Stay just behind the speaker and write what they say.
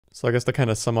So I guess to kind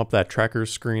of sum up that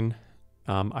trackers screen,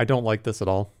 I don't like this at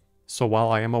all. So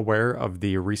while I am aware of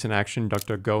the recent action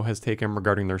DuckDuckGo has taken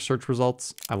regarding their search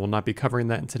results, I will not be covering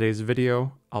that in today's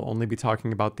video. I'll only be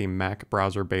talking about the Mac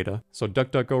browser beta. So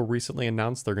DuckDuckGo recently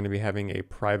announced they're going to be having a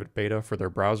private beta for their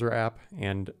browser app,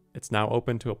 and it's now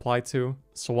open to apply to.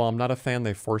 So while I'm not a fan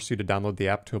they force you to download the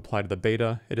app to apply to the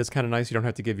beta, it is kind of nice you don't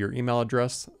have to give your email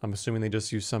address. I'm assuming they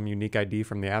just use some unique ID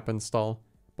from the app install.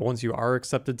 But once you are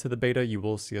accepted to the beta, you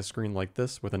will see a screen like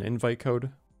this with an invite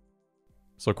code.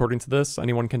 So according to this,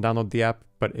 anyone can download the app,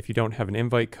 but if you don't have an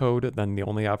invite code, then the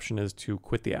only option is to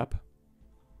quit the app.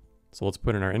 So let's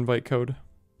put in our invite code.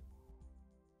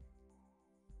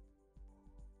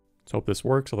 Let's hope this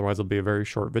works, otherwise it'll be a very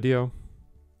short video.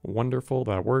 Wonderful,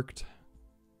 that worked.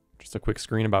 Just a quick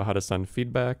screen about how to send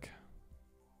feedback.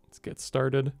 Let's get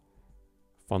started.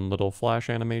 Fun little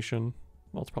Flash animation.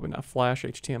 Well, it's probably not Flash,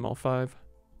 HTML5.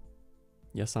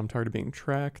 Yes, I'm tired of being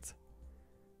tracked.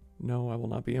 No, I will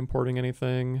not be importing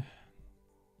anything.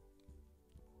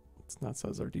 It's not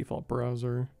says our default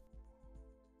browser.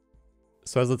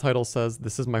 So as the title says,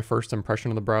 this is my first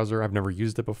impression of the browser. I've never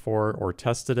used it before or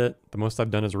tested it. The most I've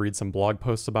done is read some blog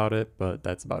posts about it, but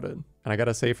that's about it. And I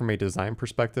gotta say, from a design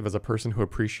perspective, as a person who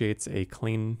appreciates a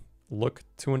clean look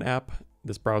to an app,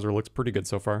 this browser looks pretty good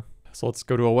so far. So let's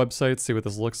go to a website, see what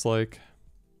this looks like.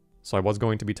 So I was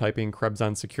going to be typing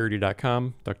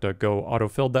krebsonsecurity.com. DuckDuckGo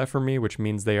autofilled that for me, which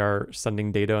means they are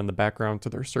sending data in the background to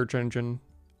their search engine.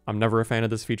 I'm never a fan of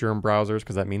this feature in browsers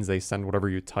because that means they send whatever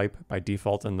you type by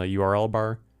default in the URL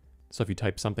bar. So if you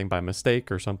type something by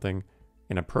mistake or something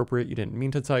inappropriate you didn't mean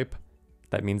to type,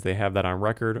 that means they have that on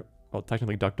record. Well,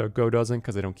 technically DuckDuckGo doesn't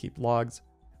because they don't keep logs,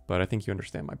 but I think you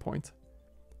understand my point.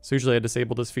 So usually I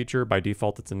disable this feature. By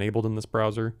default, it's enabled in this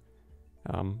browser.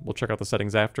 We'll check out the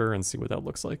settings after and see what that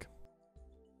looks like.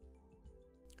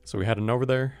 So we heading over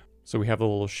there. So we have the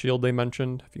little shield they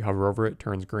mentioned. If you hover over it, it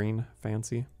turns green.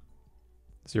 Fancy.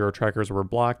 0 trackers were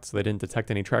blocked, so they didn't detect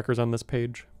any trackers on this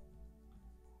page.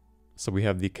 So we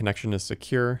have the connection is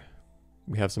secure.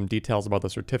 We have some details about the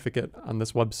certificate on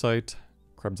this website,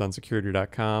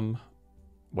 krebsonsecurity.com,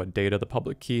 what data the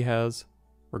public key has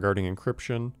regarding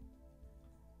encryption.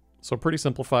 So pretty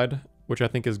simplified, which I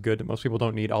think is good. Most people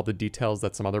don't need all the details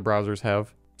that some other browsers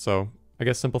have. So I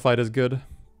guess simplified is good.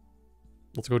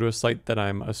 Let's go to a site that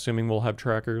I'm assuming will have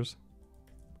trackers.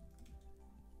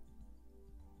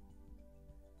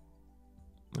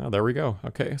 Oh, there we go.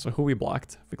 Okay, so who we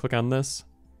blocked. If we click on this,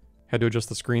 had to adjust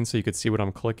the screen so you could see what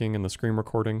I'm clicking in the screen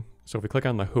recording. So if we click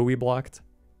on the who we blocked,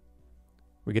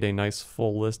 we get a nice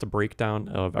full list breakdown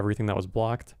of everything that was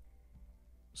blocked.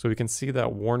 So we can see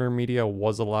that Warner Media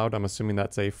was allowed. I'm assuming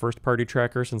that's a first-party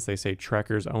tracker since they say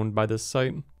trackers owned by this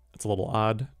site. It's a little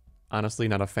odd. Honestly,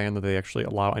 not a fan that they actually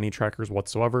allow any trackers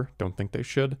whatsoever. Don't think they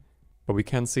should. But we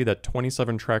can see that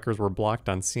 27 trackers were blocked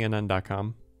on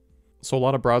CNN.com. So a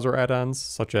lot of browser add-ons,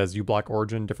 such as uBlock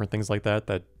Origin, different things like that,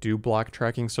 that do block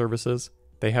tracking services,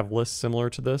 they have lists similar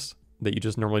to this that you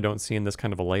just normally don't see in this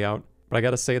kind of a layout. But I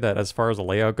gotta say that as far as the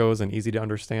layout goes and easy to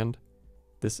understand,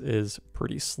 this is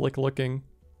pretty slick looking.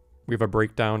 We have a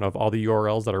breakdown of all the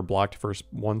URLs that are blocked for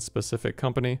one specific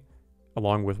company,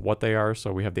 along with what they are.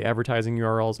 So we have the advertising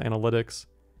URLs, analytics,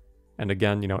 and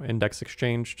again, index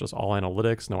exchange, just all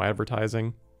analytics, no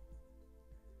advertising.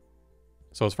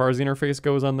 So as far as the interface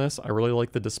goes on this, I really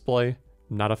like the display.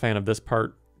 I'm not a fan of this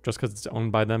part. Just because it's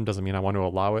owned by them doesn't mean I want to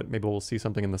allow it. Maybe we'll see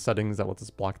something in the settings that lets us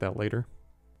block that later.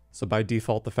 So by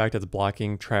default, the fact it's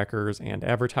blocking trackers and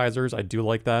advertisers, I do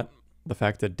like that. The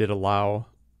fact that it did allow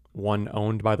one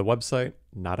owned by the website,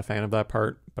 not a fan of that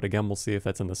part, but again, we'll see if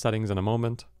that's in the settings in a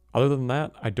moment. Other than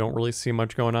that, I don't really see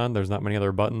much going on. There's not many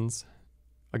other buttons.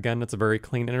 Again, it's a very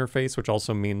clean interface, which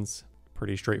also means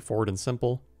pretty straightforward and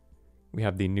simple. We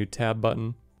have the new tab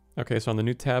button. Okay, so on the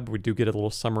new tab, we do get a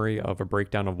little summary of a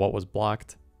breakdown of what was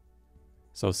blocked.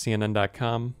 So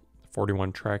CNN.com,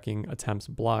 41 tracking attempts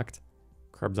blocked.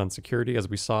 Krebs on security, as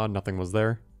we saw, nothing was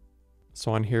there.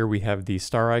 So on here we have the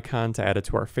star icon to add it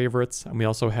to our favorites, and we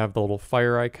also have the little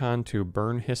fire icon to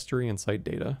burn history and site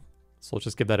data. So let's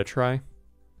just give that a try.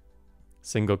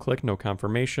 Single click, no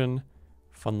confirmation.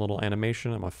 Fun little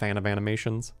animation, I'm a fan of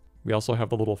animations. We also have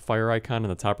the little fire icon in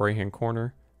the top right hand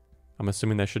corner. I'm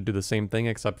assuming that should do the same thing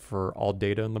except for all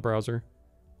data in the browser.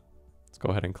 Let's go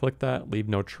ahead and click that, leave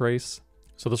no trace.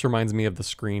 So this reminds me of the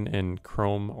screen in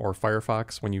Chrome or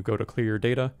Firefox when you go to clear your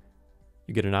data.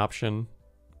 You get an option.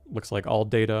 Looks like all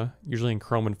data. Usually in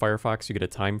Chrome and Firefox you get a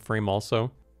time frame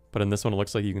also, but in this one it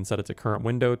looks like you can set it to current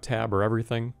window, tab, or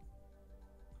everything.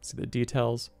 See the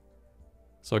details.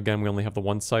 So again, we only have the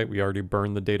one site. We already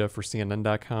burned the data for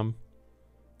CNN.com,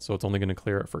 so it's only going to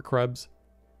clear it for Krebs.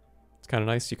 It's kind of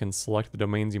nice. You can select the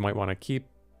domains you might want to keep.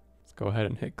 Let's go ahead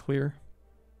and hit clear.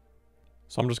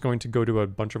 So I'm just going to go to a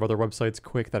bunch of other websites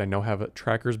quick that I know have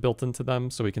trackers built into them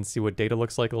so we can see what data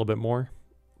looks like a little bit more.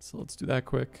 So let's do that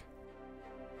quick.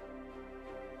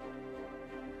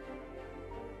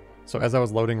 So as I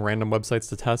was loading random websites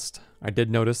to test, I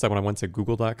did notice that when I went to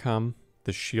google.com,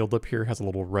 the shield up here has a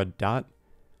little red dot.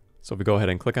 So if we go ahead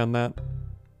and click on that,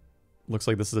 looks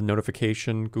like this is a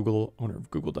notification, Google, owner of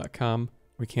google.com.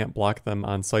 We can't block them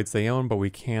on sites they own, but we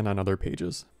can on other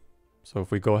pages. So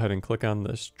if we go ahead and click on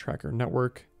this tracker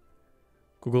network,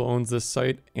 Google owns this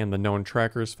site and the known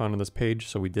trackers found on this page,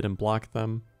 so we didn't block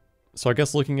them. So I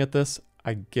guess looking at this,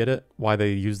 I get it why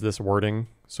they use this wording,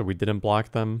 so we didn't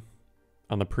block them.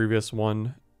 On the previous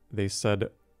one, they said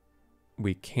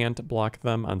we can't block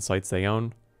them on sites they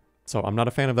own. So I'm not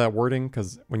a fan of that wording,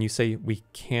 because when you say we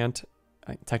can't,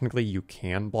 technically you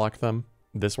can block them.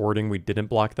 This wording, we didn't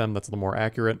block them, that's a little more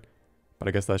accurate, but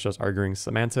I guess that's just arguing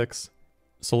semantics.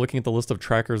 So looking at the list of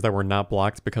trackers that were not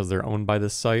blocked because they're owned by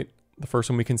this site, the first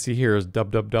one we can see here is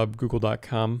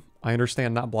www.google.com. I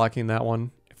understand not blocking that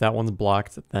one. If that one's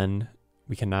blocked, then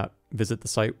we cannot visit the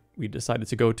site we decided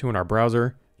to go to in our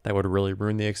browser. That would really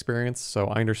ruin the experience, so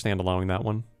I understand allowing that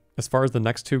one. As far as the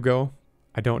next two go,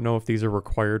 I don't know if these are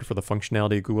required for the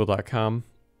functionality of google.com.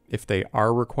 If they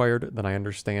are required, then I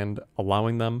understand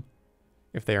allowing them.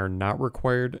 If they are not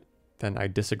required, then I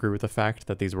disagree with the fact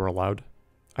that these were allowed.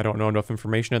 I don't know enough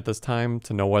information at this time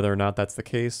to know whether or not that's the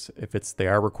case, if they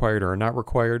are required or not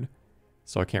required,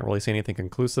 so I can't really say anything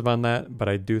conclusive on that, but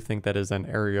I do think that is an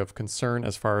area of concern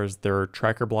as far as their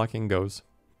tracker blocking goes.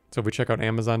 So if we check out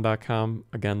amazon.com,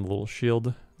 again, the little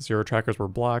shield, 0 trackers were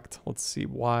blocked. Let's see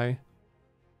why.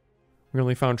 We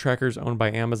only found trackers owned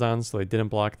by Amazon, so they didn't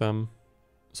block them.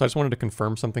 So I just wanted to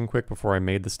confirm something quick before I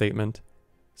made the statement.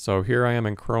 So here I am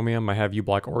in Chromium, I have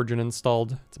uBlock Origin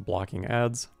installed. It's blocking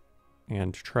ads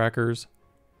and trackers.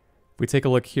 If we take a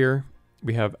look here,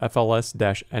 we have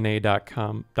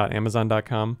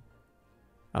fls-na.amazon.com.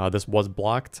 This was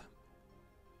blocked.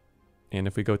 And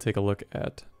if we go take a look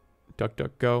at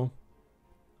DuckDuckGo,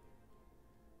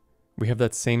 we have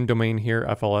that same domain here,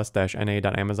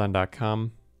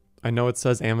 fls-na.amazon.com. I know it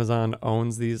says Amazon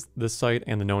owns this site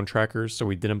and the known trackers, so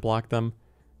we didn't block them.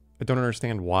 I don't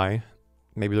understand why.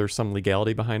 Maybe there's some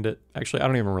legality behind it. Actually, I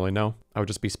don't even really know. I would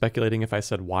just be speculating if I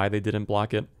said why they didn't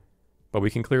block it. But we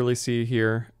can clearly see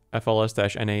here,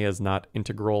 fls-na is not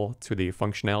integral to the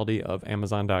functionality of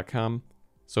amazon.com.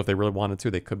 So if they really wanted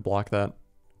to, they could block that.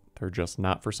 They're just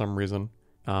not for some reason.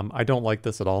 I don't like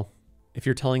this at all. If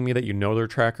you're telling me that you know their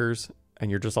trackers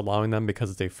and you're just allowing them because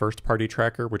it's a first-party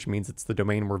tracker, which means it's the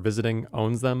domain we're visiting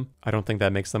owns them, I don't think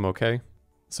that makes them okay.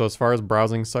 So as far as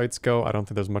browsing sites go, I don't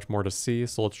think there's much more to see,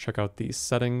 so let's check out these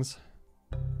settings.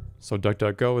 So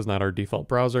DuckDuckGo is not our default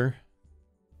browser.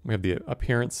 We have the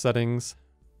appearance settings,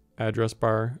 address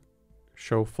bar,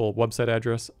 show full website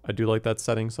address. I do like that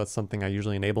setting, so that's something I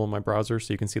usually enable in my browser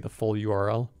so you can see the full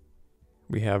URL.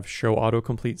 We have show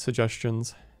autocomplete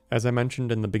suggestions. As I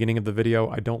mentioned in the beginning of the video,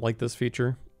 I don't like this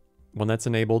feature. When that's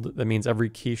enabled, that means every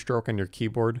keystroke on your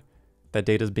keyboard, that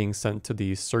data is being sent to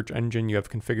the search engine you have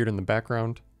configured in the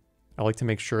background. I like to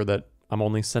make sure that I'm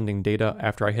only sending data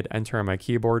after I hit enter on my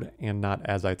keyboard and not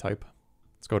as I type.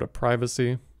 Let's go to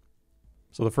privacy.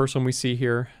 So the first one we see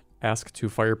here, ask to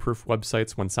fireproof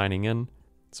websites when signing in.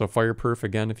 So fireproof,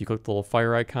 again, if you click the little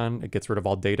fire icon, it gets rid of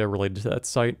all data related to that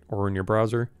site or in your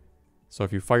browser. So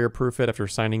if you fireproof it after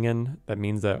signing in, that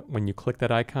means that when you click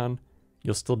that icon,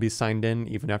 you'll still be signed in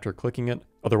even after clicking it.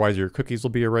 Otherwise, your cookies will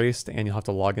be erased and you'll have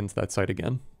to log into that site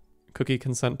again. Cookie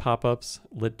consent pop-ups,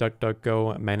 let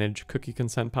DuckDuckGo manage cookie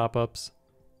consent pop-ups.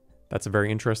 That's a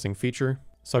very interesting feature.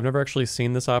 So I've never actually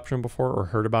seen this option before or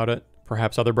heard about it.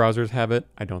 Perhaps other browsers have it.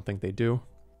 I don't think they do.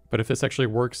 But if this actually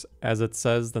works as it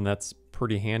says, then that's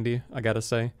pretty handy, I gotta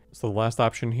say. So the last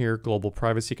option here, Global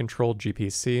Privacy Control,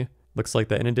 GPC. Looks like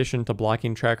that in addition to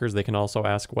blocking trackers, they can also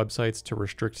ask websites to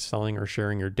restrict selling or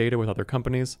sharing your data with other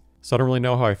companies. So I don't really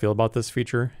know how I feel about this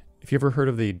feature. If you ever heard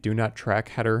of the do not track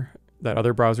header that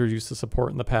other browsers used to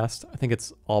support in the past, I think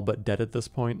it's all but dead at this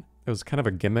point. It was kind of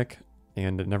a gimmick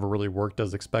and it never really worked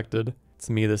as expected.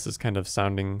 To me, this is kind of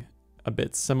sounding a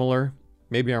bit similar.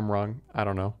 Maybe I'm wrong, I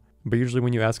don't know. But usually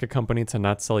when you ask a company to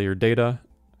not sell your data,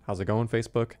 how's it going,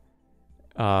 Facebook?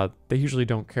 They usually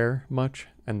don't care much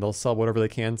and they'll sell whatever they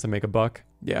can to make a buck.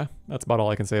 Yeah, that's about all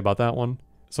I can say about that one.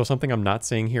 So something I'm not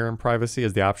seeing here in privacy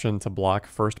is the option to block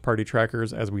first-party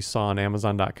trackers, as we saw on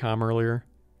Amazon.com earlier,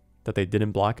 that they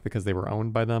didn't block because they were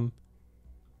owned by them.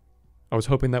 I was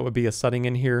hoping that would be a setting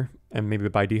in here, and maybe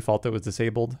by default it was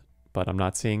disabled, but I'm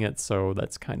not seeing it, so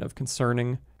that's kind of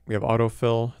concerning. We have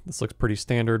autofill. This looks pretty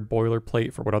standard,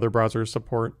 boilerplate for what other browsers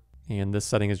support. And this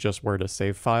setting is just where to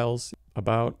save files.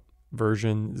 About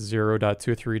version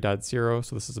 0.23.0.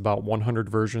 So this is about 100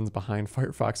 versions behind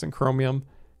Firefox and Chromium.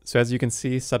 So as you can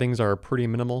see, settings are pretty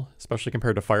minimal, especially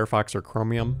compared to Firefox or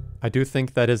Chromium. I do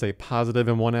think that is a positive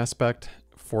in one aspect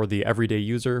for the everyday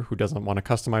user who doesn't want to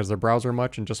customize their browser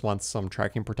much and just wants some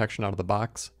tracking protection out of the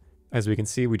box. As we can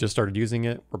see, we just started using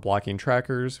it. We're blocking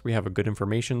trackers. We have a good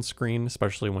information screen,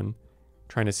 especially when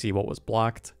trying to see what was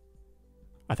blocked.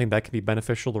 I think that can be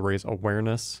beneficial to raise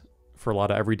awareness for a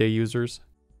lot of everyday users.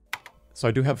 So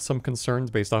I do have some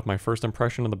concerns based off my first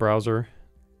impression of the browser.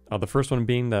 The first one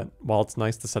being that while it's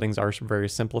nice, the settings are very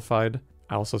simplified.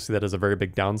 I also see that as a very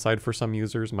big downside for some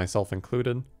users, myself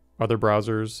included. Other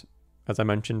browsers, as I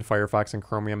mentioned, Firefox and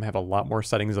Chromium have a lot more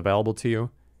settings available to you.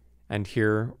 And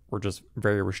here, we're just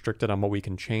very restricted on what we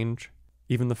can change.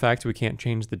 Even the fact we can't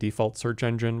change the default search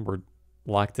engine, we're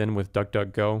locked in with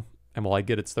DuckDuckGo. And while I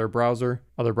get it's their browser,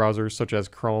 other browsers such as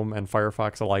Chrome and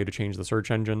Firefox allow you to change the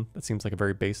search engine. That seems like a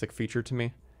very basic feature to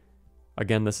me.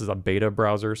 Again, this is a beta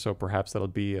browser, so perhaps that'll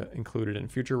be included in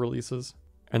future releases.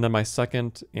 And then my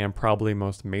second and probably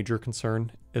most major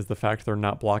concern is the fact they're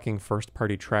not blocking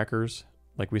first-party trackers.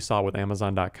 Like we saw with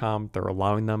Amazon.com, they're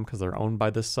allowing them because they're owned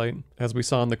by this site. As we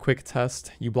saw in the quick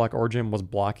test, uBlock Origin was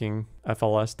blocking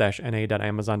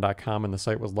fls-na.amazon.com and the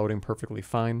site was loading perfectly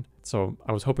fine. So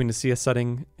I was hoping to see a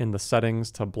setting in the settings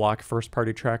to block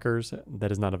first-party trackers.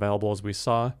 That is not available as we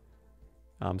saw.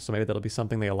 So maybe that'll be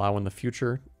something they allow in the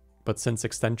future. But since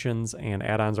extensions and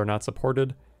add-ons are not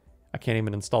supported, I can't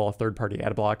even install a third-party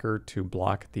ad blocker to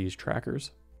block these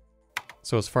trackers.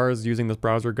 So as far as using this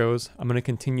browser goes, I'm going to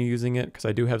continue using it because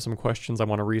I do have some questions I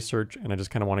want to research and I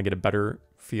just kind of want to get a better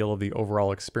feel of the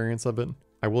overall experience of it.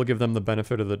 I will give them the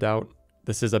benefit of the doubt.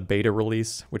 This is a beta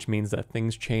release, which means that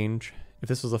things change. If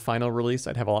this was a final release,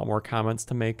 I'd have a lot more comments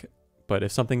to make. But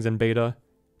if something's in beta,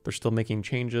 they're still making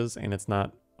changes and it's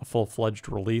not a full-fledged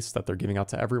release that they're giving out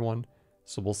to everyone.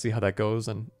 So we'll see how that goes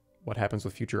and what happens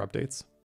with future updates.